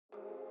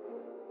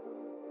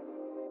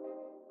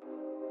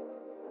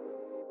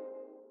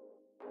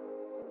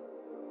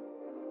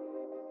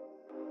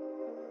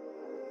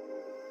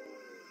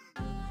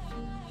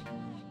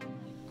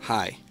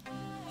Hi,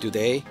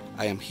 today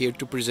I am here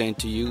to present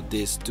to you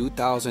this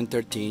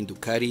 2013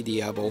 Ducati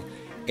Diavel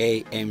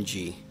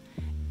AMG.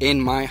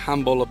 In my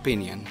humble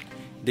opinion,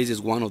 this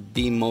is one of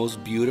the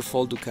most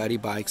beautiful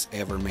Ducati bikes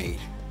ever made.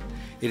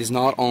 It is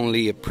not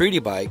only a pretty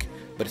bike,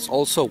 but it's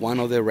also one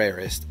of the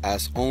rarest,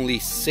 as only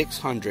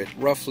 600,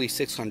 roughly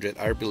 600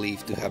 are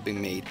believed to have been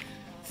made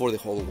for the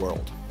whole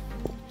world.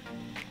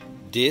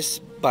 This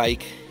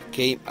bike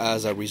came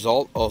as a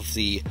result of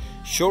the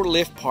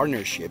short-lived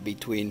partnership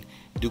between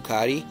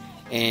Ducati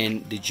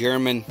and the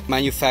German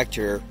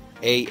manufacturer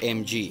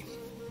AMG.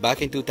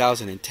 Back in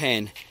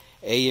 2010,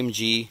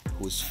 AMG,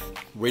 who's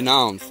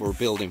renowned for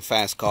building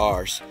fast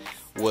cars,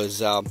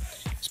 was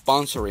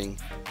sponsoring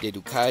the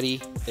Ducati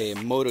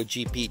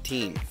MotoGP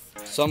team.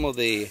 Some of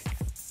the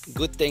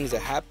good things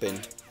that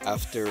happened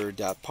after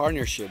that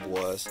partnership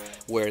was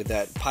where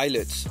that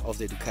pilots of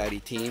the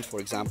Ducati team, for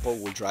example,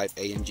 will drive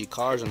AMG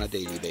cars on a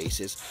daily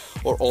basis,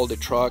 or all the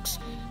trucks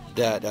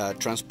that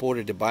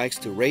transported the bikes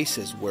to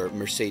races were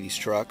Mercedes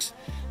trucks.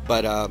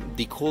 But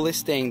the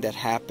coolest thing that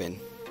happened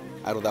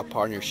out of that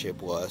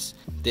partnership was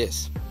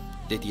this,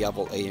 the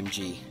Diavel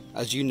AMG.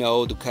 As you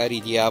know,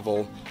 Ducati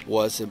Diavel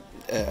was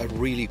a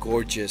really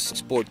gorgeous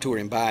sport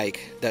touring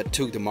bike that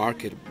took the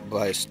market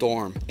by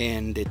storm,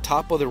 and the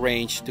top of the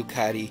range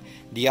Ducati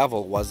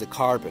Diavel was the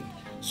Carbon.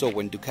 So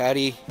when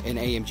Ducati and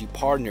AMG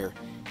partnered,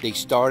 they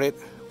started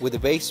with the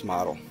base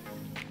model.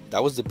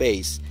 That was the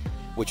base,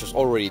 which was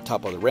already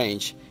top of the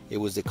range. It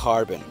was the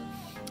Carbon.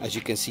 As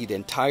you can see, the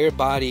entire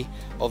body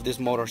of this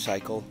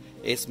motorcycle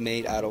is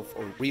made out of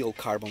a real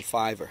carbon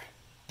fiber.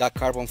 That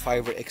carbon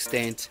fiber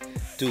extends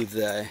to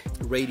the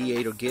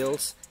radiator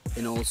gills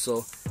and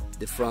also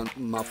the front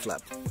mud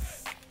flap.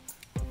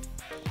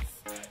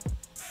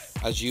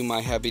 As you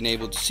might have been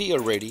able to see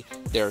already,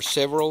 there are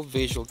several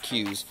visual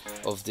cues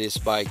of this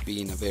bike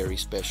being a very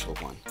special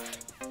one.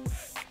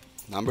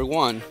 Number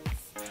one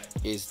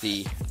is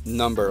the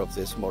number of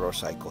this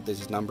motorcycle. This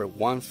is number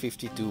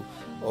 152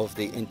 of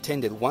the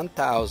intended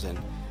 1,000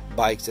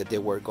 bikes that they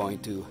were going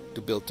to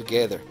build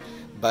together.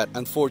 But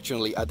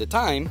unfortunately at the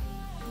time,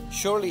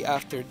 shortly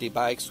after the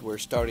bikes were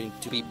starting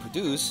to be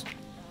produced,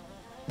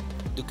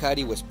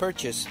 Ducati was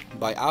purchased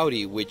by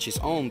Audi, which is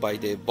owned by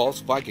the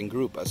Volkswagen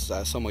Group, as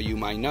some of you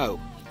might know.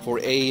 For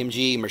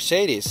AMG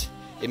Mercedes,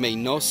 it made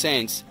no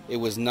sense. It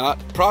was not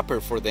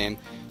proper for them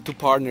to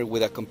partner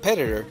with a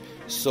competitor,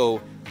 so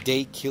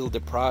they killed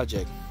the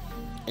project,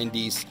 and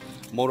these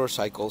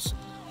motorcycles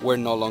were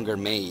no longer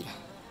made.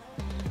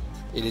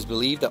 It is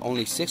believed that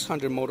only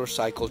 600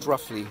 motorcycles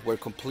roughly were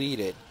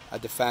completed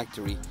at the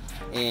factory,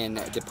 and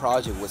the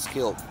project was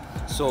killed.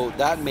 So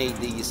that made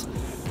these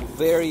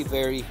very,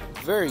 very,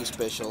 very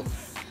special,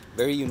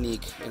 very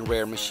unique and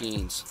rare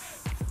machines.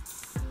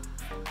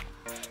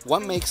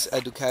 What makes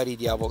a Ducati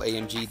Diavel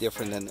AMG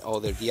different than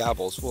other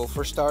Diavels? Well,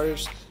 for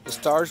starters, it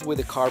starts with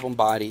the carbon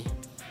body,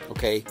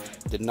 okay,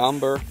 the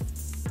number,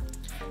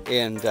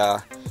 and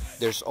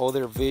there's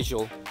other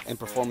visual and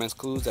performance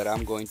clues that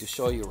I'm going to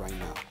show you right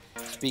now.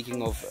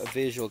 Speaking of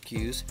visual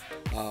cues,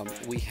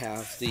 we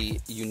have the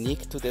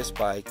unique to this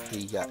bike,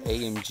 the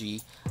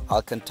AMG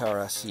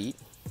Alcantara seat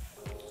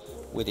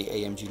with the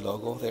AMG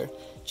logo there,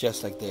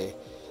 just like the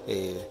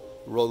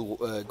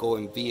road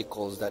going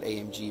vehicles that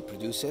AMG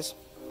produces.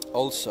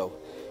 Also,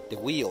 the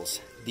wheels.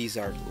 These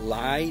are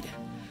light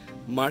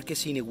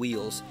Marquesini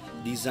wheels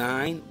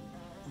designed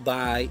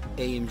by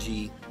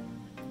AMG,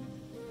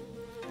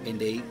 and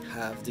they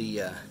have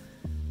the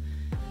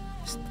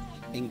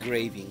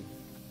engraving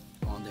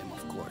on them,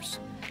 of course.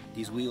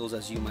 These wheels,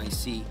 as you might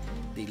see,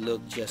 they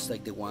look just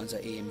like the ones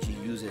that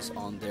AMG uses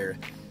on their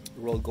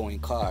road going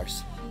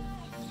cars.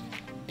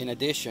 In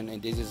addition,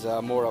 and this is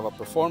more of a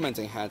performance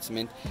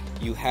enhancement,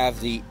 you have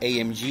the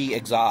AMG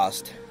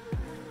exhaust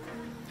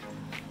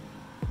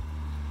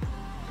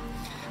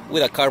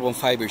with a carbon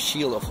fiber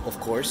shield, of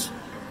course.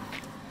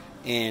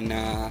 And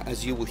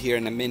as you will hear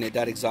in a minute,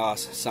 that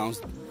exhaust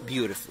sounds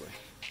beautifully.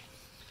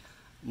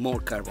 More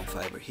carbon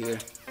fiber here.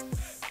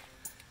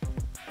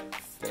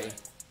 Okay.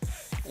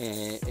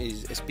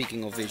 And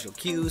speaking of visual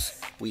cues,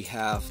 we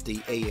have the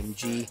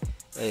AMG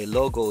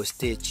logo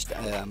stitched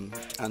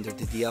under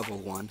the Diavel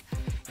one,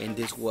 and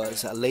this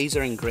was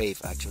laser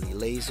engraved, actually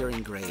laser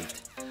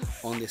engraved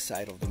on the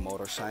side of the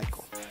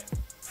motorcycle.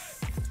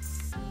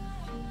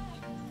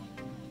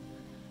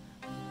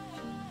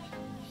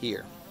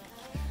 Here,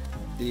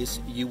 this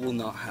you will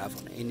not have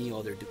on any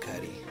other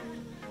Ducati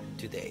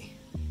today.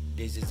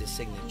 This is the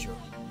signature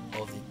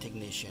of the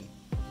technician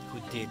who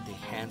did the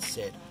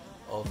handset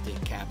of the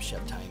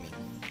camshaft timing.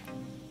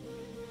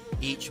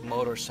 Each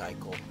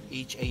motorcycle,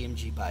 each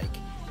AMG bike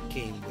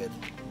came with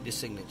the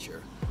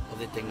signature of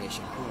the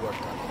technician who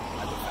worked on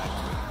it at the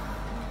factory.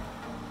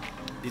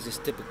 This is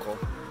typical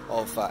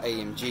of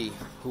AMG,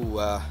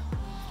 who,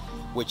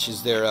 which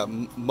is their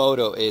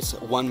motto is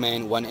one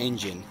man, one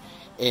engine,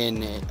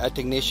 and a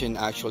technician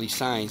actually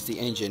signs the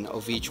engine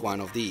of each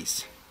one of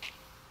these.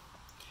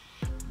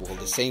 Well,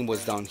 the same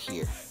was done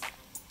here.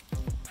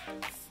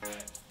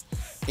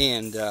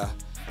 And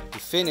to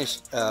finish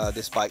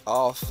this bike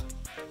off,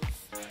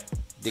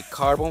 The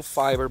carbon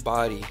fiber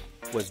body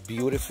was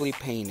beautifully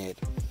painted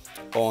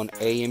on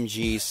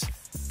AMG's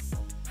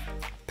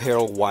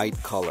pearl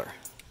white color.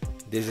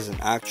 This is an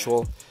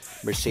actual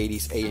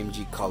Mercedes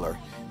AMG color,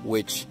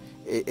 which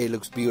it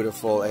looks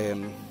beautiful.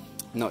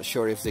 Not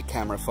sure if the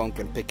camera phone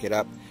can pick it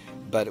up,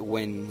 but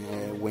when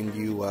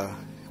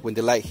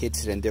the light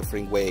hits it in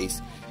different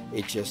ways,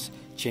 it just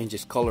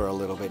changes color a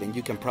little bit, and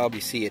you can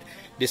probably see it.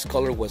 This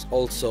color was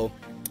also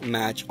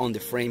matched on the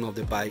frame of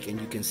the bike, and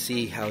you can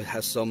see how it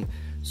has some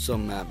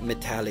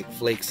metallic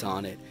flakes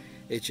on it.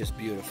 It's just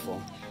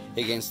beautiful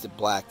against the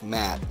black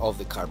matte of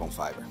the carbon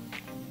fiber.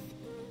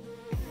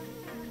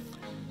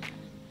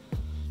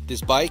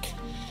 This bike,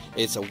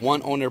 it's a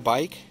one-owner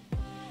bike.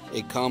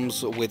 It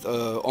comes with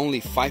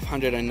only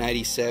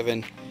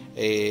 597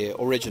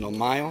 original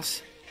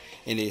miles,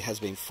 and it has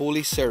been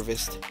fully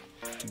serviced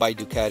by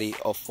Ducati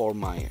of Fort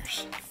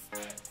Myers.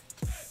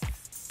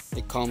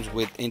 It comes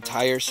with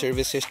entire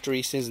service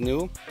history since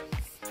new.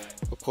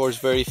 Of course,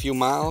 very few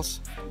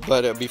miles,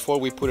 but before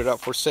we put it up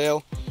for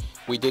sale,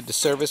 we did the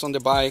service on the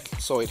bike,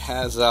 so it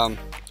has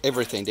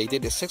everything. They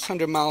did a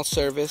 600-mile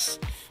service,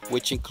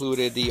 which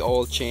included the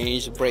oil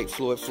change, brake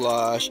fluid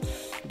flush.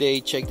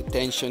 They checked the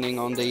tensioning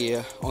on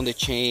the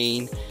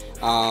chain,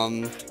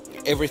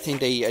 everything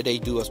they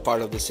do as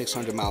part of the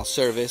 600-mile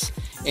service.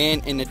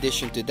 And in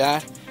addition to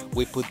that,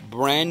 we put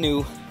brand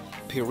new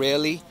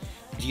Pirelli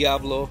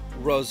Diavelo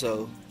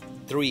Rosso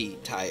 3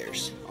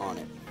 tires on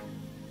it.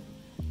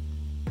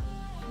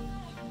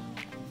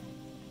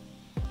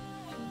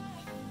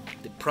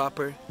 The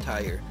proper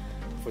tire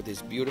for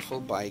this beautiful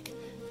bike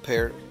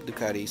per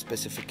Ducati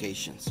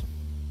specifications.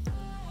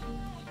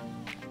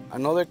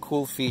 Another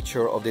cool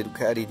feature of the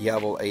Ducati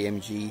Diavel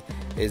AMG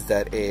is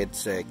that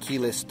it's a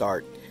keyless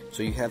start.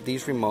 So you have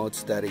these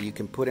remotes that you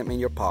can put them in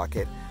your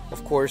pocket.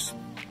 Of course,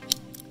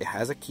 it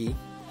has a key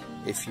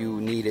if you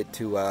need it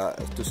to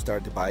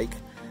start the bike,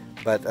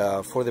 but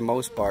for the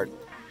most part,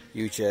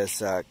 you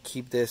just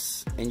keep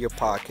this in your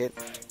pocket,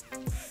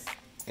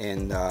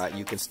 and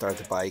you can start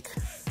the bike.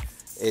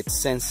 It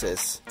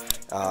senses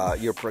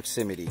your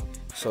proximity,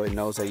 so it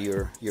knows that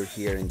you're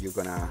here and you're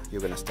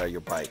gonna start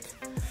your bike.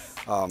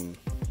 In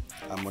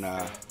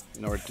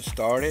order to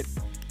start it,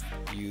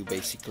 you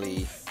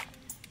basically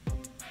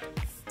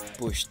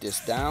push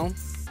this down.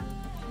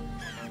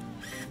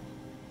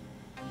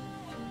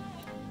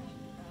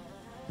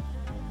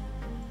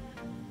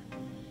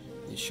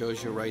 It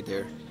shows you right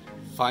there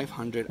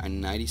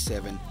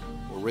 597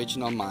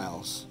 original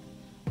miles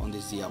on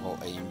this Diavel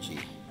AMG.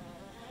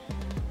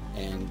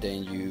 And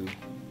then you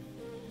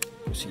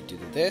proceed to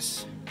do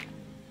this.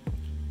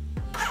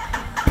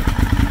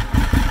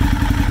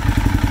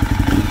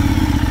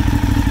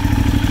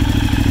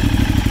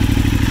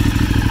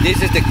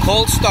 This is the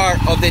cold start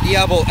of the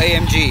Diavel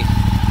AMG.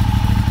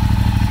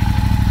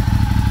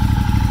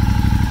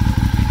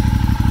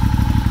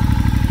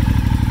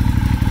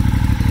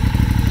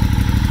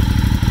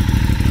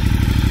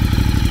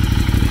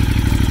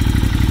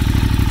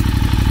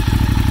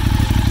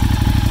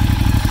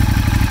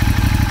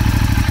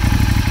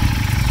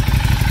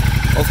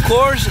 Of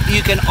course,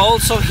 you can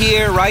also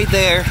hear right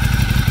there.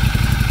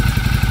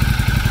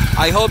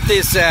 I hope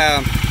this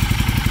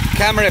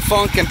camera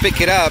phone can pick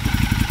it up.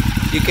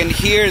 You can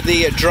hear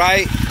the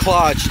dry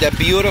clutch, that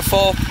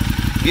beautiful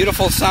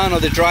sound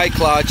of the dry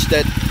clutch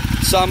that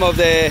some of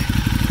the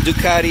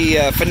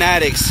Ducati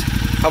fanatics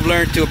have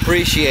learned to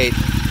appreciate.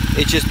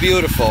 It's just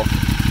beautiful.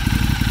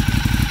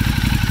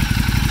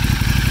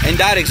 And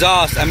that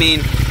exhaust, I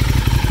mean,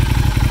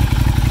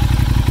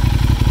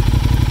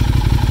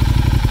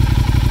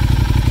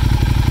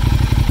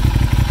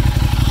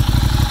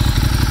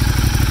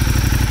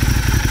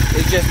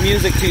 it's just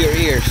music to your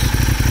ears.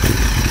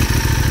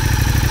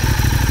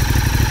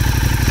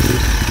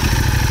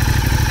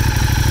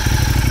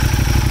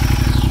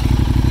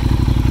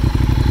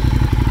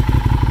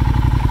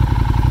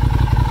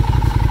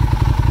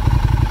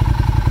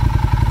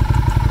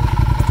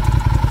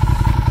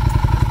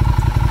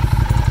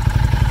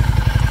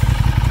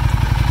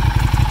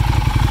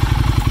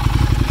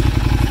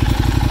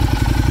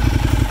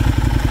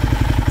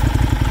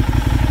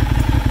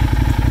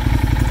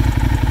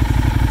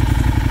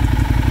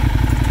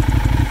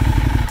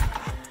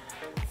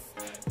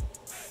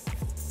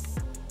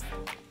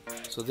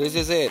 So this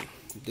is it.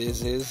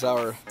 This is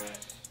our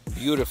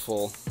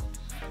beautiful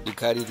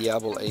Ducati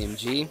Diavel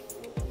AMG,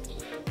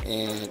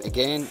 and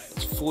again,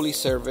 it's fully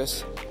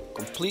serviced,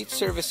 complete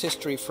service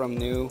history from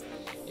new,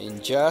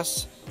 and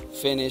just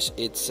finished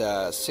its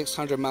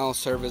 600-mile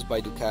service by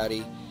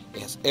Ducati.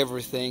 It has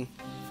everything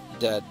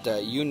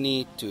that you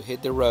need to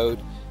hit the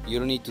road. You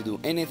don't need to do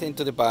anything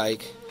to the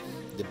bike.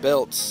 The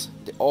belts,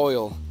 the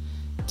oil,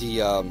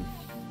 the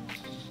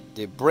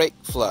brake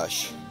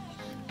flush,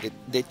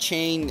 the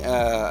chain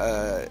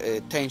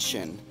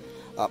tension,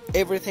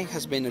 everything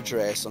has been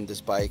addressed on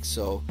this bike,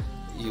 so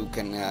you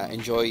can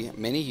enjoy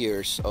many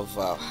years of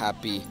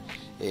happy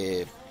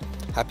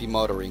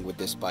motoring with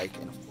this bike.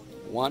 And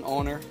one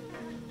owner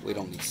with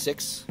only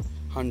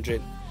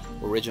 600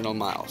 original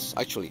miles,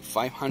 actually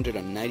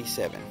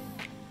 597.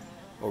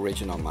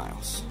 original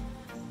miles.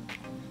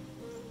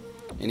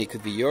 And it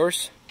could be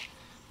yours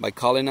by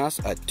calling us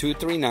at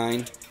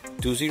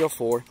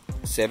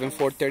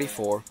 239-204-7434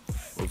 or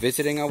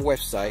visiting our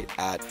website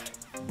at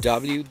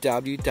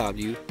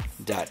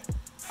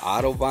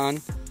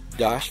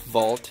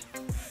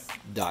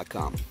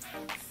www.autobahn-vault.com.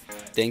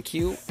 Thank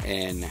you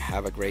and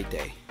have a great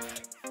day.